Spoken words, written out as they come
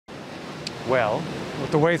Well,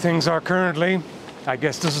 with the way things are currently, I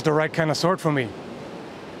guess this is the right kind of sword for me.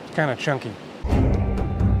 It's kind of chunky.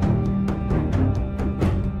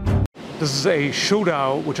 This is a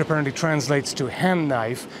Shodao, which apparently translates to hand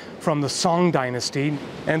knife, from the Song Dynasty.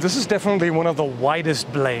 And this is definitely one of the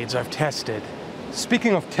widest blades I've tested.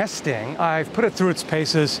 Speaking of testing, I've put it through its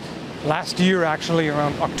paces last year, actually,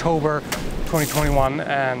 around October 2021.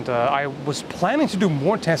 And I was planning to do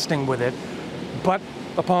more testing with it, but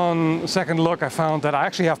upon second look, I found that I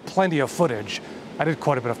actually have plenty of footage. I did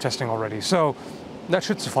quite a bit of testing already, so that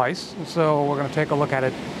should suffice. So we're going to take a look at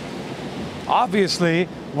it. Obviously,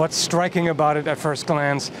 what's striking about it at first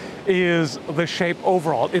glance is the shape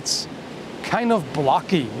overall. It's kind of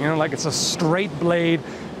blocky, you know, like it's a straight blade,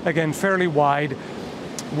 again, fairly wide,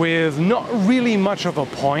 with not really much of a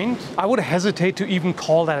point. I would hesitate to even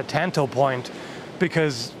call that a tanto point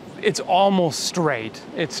because it's almost straight.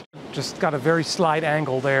 It's just got a very slight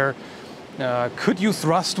angle there. Could you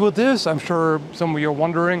thrust with this? I'm sure some of you are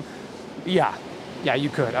wondering. Yeah, you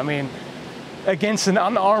could. I mean, against an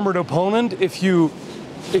unarmored opponent, if you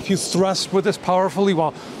thrust with this powerfully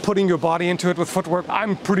while putting your body into it with footwork,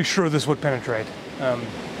 I'm pretty sure this would penetrate.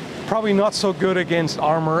 Probably not so good against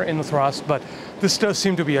armor in the thrust, but this does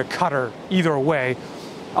seem to be a cutter either way.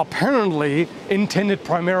 Apparently intended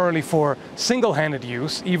primarily for single-handed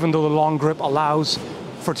use, even though the long grip allows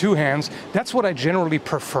for two hands. That's what I generally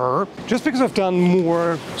prefer, just because I've done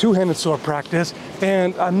more two-handed sword practice,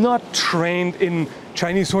 and I'm not trained in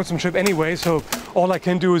Chinese swordsmanship anyway, so all I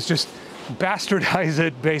can do is just bastardize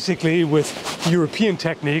it basically with European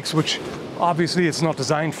techniques, which obviously it's not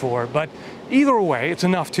designed for. But either way, it's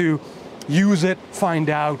enough to use it, find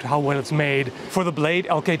out how well it's made. For the blade,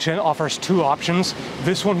 LK Chen offers two options.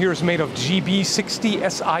 This one here is made of GB60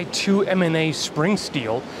 Si2 M&A spring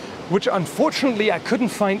steel, which unfortunately I couldn't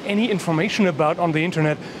find any information about on the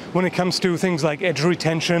internet when it comes to things like edge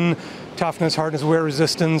retention, toughness, hardness, wear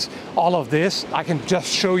resistance, all of this. I can just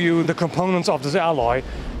show you the components of this alloy.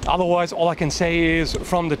 Otherwise, all I can say is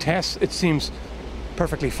from the test, it seems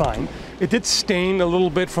perfectly fine. It did stain a little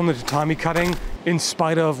bit from the tatami cutting in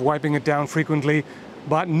spite of wiping it down frequently,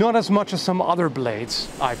 but not as much as some other blades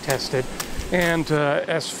I've tested. And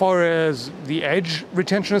as far as the edge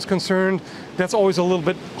retention is concerned, that's always a little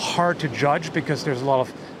bit hard to judge because there's a lot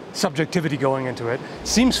of subjectivity going into it.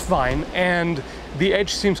 Seems fine, and the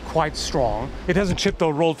edge seems quite strong. It hasn't chipped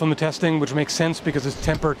or rolled from the testing, which makes sense because it's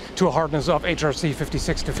tempered to a hardness of HRC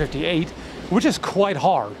 56 to 58, which is quite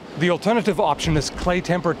hard. The alternative option is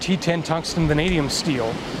clay-tempered T10 tungsten vanadium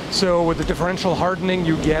steel. So with the differential hardening,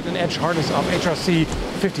 you get an edge hardness of HRC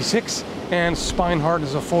 56 and spine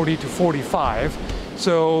hardness of 40 to 45.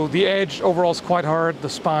 So the edge overall is quite hard. The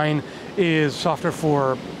spine is softer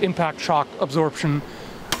for impact shock absorption.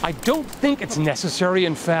 I don't think it's necessary.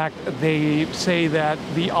 In fact, they say that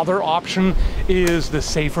the other option is the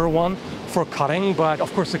safer one for cutting, but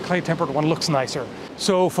of course the clay-tempered one looks nicer.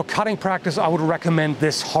 So for cutting practice, I would recommend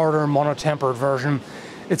this harder mono-tempered version.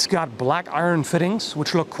 It's got black iron fittings,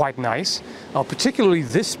 which look quite nice. Particularly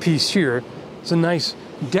this piece here, it's a nice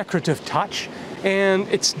decorative touch, and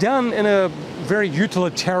it's done in a very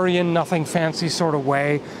utilitarian, nothing fancy sort of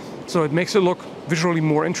way. So it makes it look visually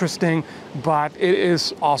more interesting, but it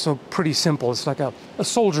is also pretty simple. It's like a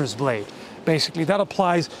soldier's blade, basically. That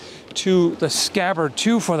applies to the scabbard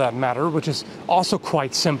too, for that matter, which is also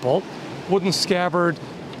quite simple. Wooden scabbard,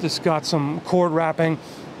 just got some cord wrapping,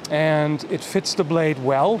 and it fits the blade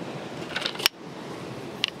well.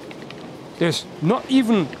 There's not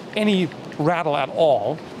even any rattle at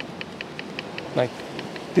all. Like,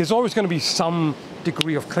 there's always going to be some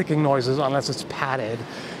degree of clicking noises unless it's padded.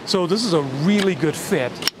 So this is a really good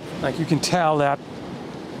fit. Like, you can tell that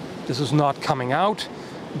this is not coming out,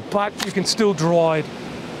 but you can still draw it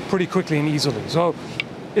pretty quickly and easily. So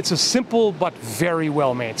it's a simple but very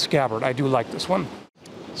well made scabbard. I do like this one.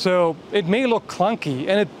 So it may look clunky,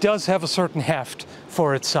 and it does have a certain heft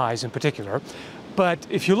for its size in particular. But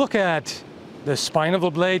if you look at the spine of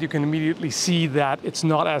the blade, you can immediately see that it's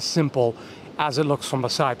not as simple as it looks from the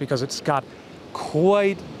side, because it's got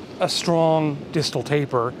quite a strong distal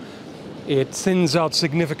taper. It thins out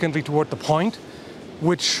significantly toward the point,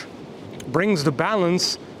 which brings the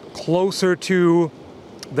balance closer to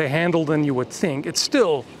the handle than you would think. It's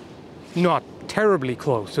still not terribly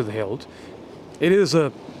close to the hilt. It is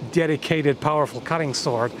a dedicated, powerful cutting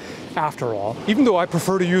sword after all. Even though I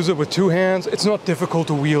prefer to use it with two hands, it's not difficult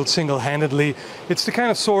to wield single-handedly. It's the kind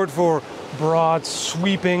of sword for broad,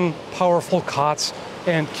 sweeping, powerful cuts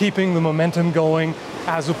and keeping the momentum going,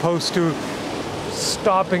 as opposed to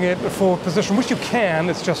stopping it in a forward position, which you can.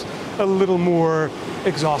 It's just a little more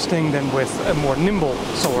exhausting than with a more nimble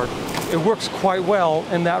sword. it works quite well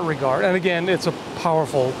in that regard. And again, it's a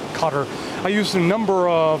powerful cutter. I used a number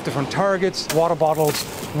of different targets, water bottles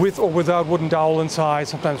with or without wooden dowel inside,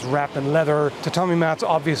 sometimes wrapped in leather, tatami mats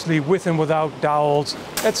obviously with and without dowels,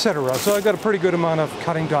 etc. So I got a pretty good amount of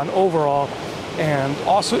cutting done overall, and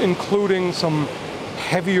also including some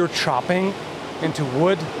heavier chopping into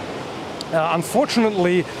wood.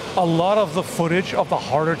 Unfortunately, a lot of the footage of the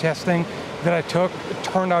harder testing that I took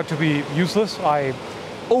turned out to be useless. I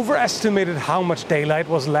overestimated how much daylight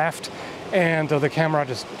was left, and the camera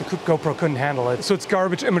the GoPro couldn't handle it. So it's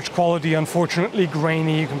garbage image quality, unfortunately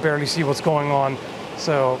grainy, you can barely see what's going on,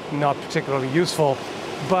 so not particularly useful.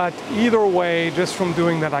 But either way, just from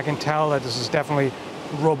doing that, I can tell that this is definitely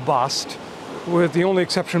robust, with the only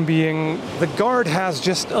exception being the guard has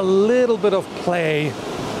just a little bit of play,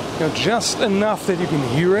 just enough that you can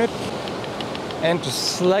hear it and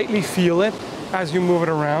just slightly feel it as you move it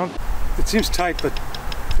around. It seems tight, but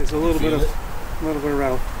there's a little bit of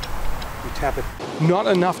rattle. You tap it. Not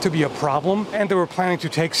enough to be a problem, and they were planning to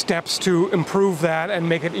take steps to improve that and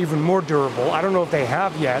make it even more durable. I don't know if they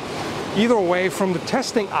have yet. Either way, from the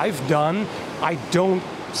testing I've done, I don't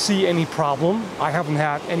see any problem. I haven't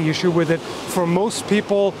had any issue with it. For most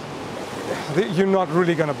people, you're not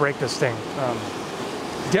really going to break this thing.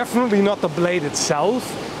 Definitely not the blade itself.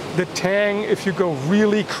 The tang, if you go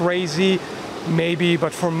really crazy, maybe,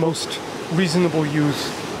 but for most reasonable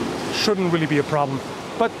use, shouldn't really be a problem.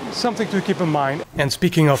 But something to keep in mind. And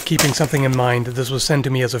speaking of keeping something in mind, this was sent to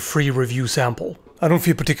me as a free review sample. I don't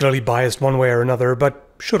feel particularly biased one way or another, but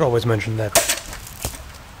should always mention that.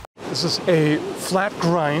 This is a flat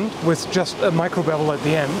grind with just a micro bevel at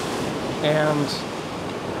the end,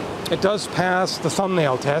 and it does pass the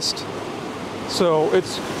thumbnail test. So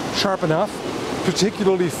it's sharp enough,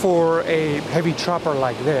 particularly for a heavy chopper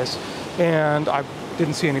like this, and I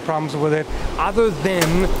didn't see any problems with it, other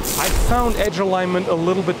than I found edge alignment a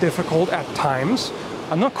little bit difficult at times.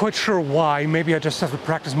 I'm not quite sure why, maybe I just have to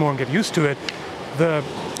practice more and get used to it. The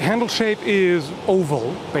handle shape is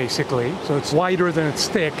oval, basically, so it's wider than it's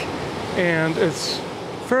thick, and it's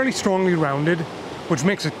fairly strongly rounded, which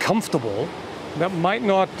makes it comfortable. That might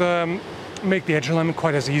not make the edge alignment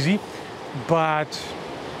quite as easy, but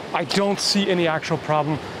I don't see any actual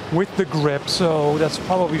problem with the grip, so that's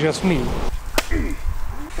probably just me.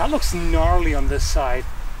 That looks gnarly on this side.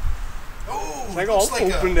 Oh, it's like all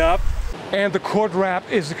opened up. And the cord wrap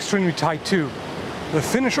is extremely tight too. The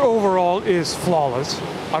finish overall is flawless.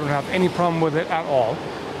 I don't have any problem with it at all.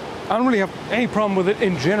 I don't really have any problem with it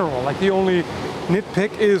in general. Like, the only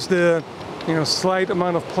nitpick is the slight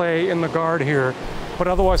amount of play in the guard here. But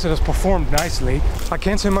otherwise it has performed nicely. I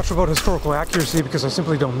can't say much about historical accuracy because I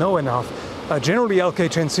simply don't know enough. Generally, LK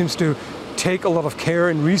Chen seems to take a lot of care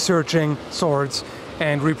in researching swords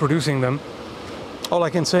and reproducing them. All I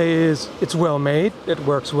can say is it's well made, it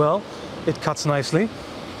works well, it cuts nicely,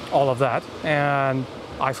 all of that, and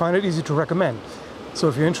I find it easy to recommend. So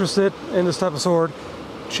if you're interested in this type of sword,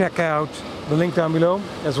 check out the link down below,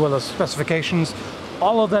 as well as specifications,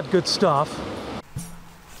 all of that good stuff.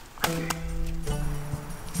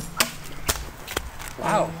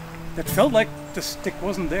 Wow, that felt like the stick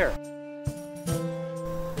wasn't there.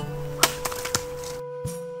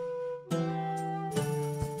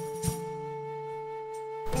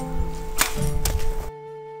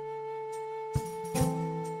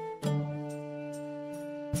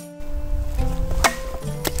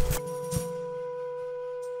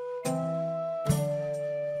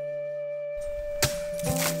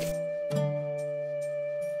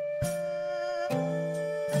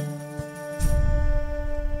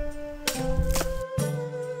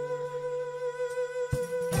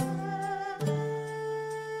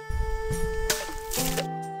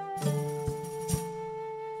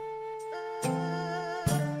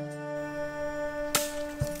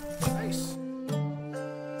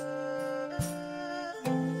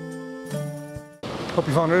 Hope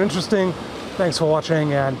you found it interesting. Thanks for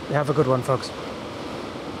watching, and have a good one, folks.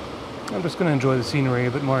 I'm just going to enjoy the scenery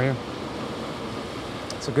a bit more here.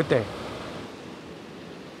 It's a good day.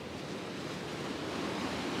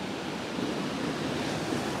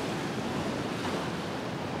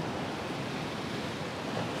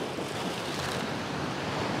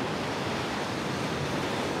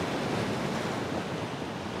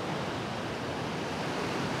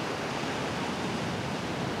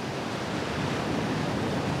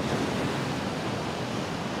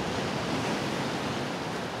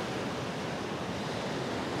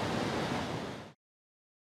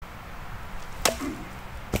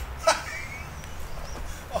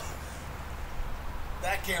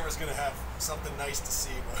 That camera's gonna have something nice to see,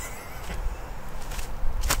 but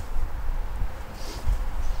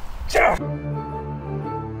Ah!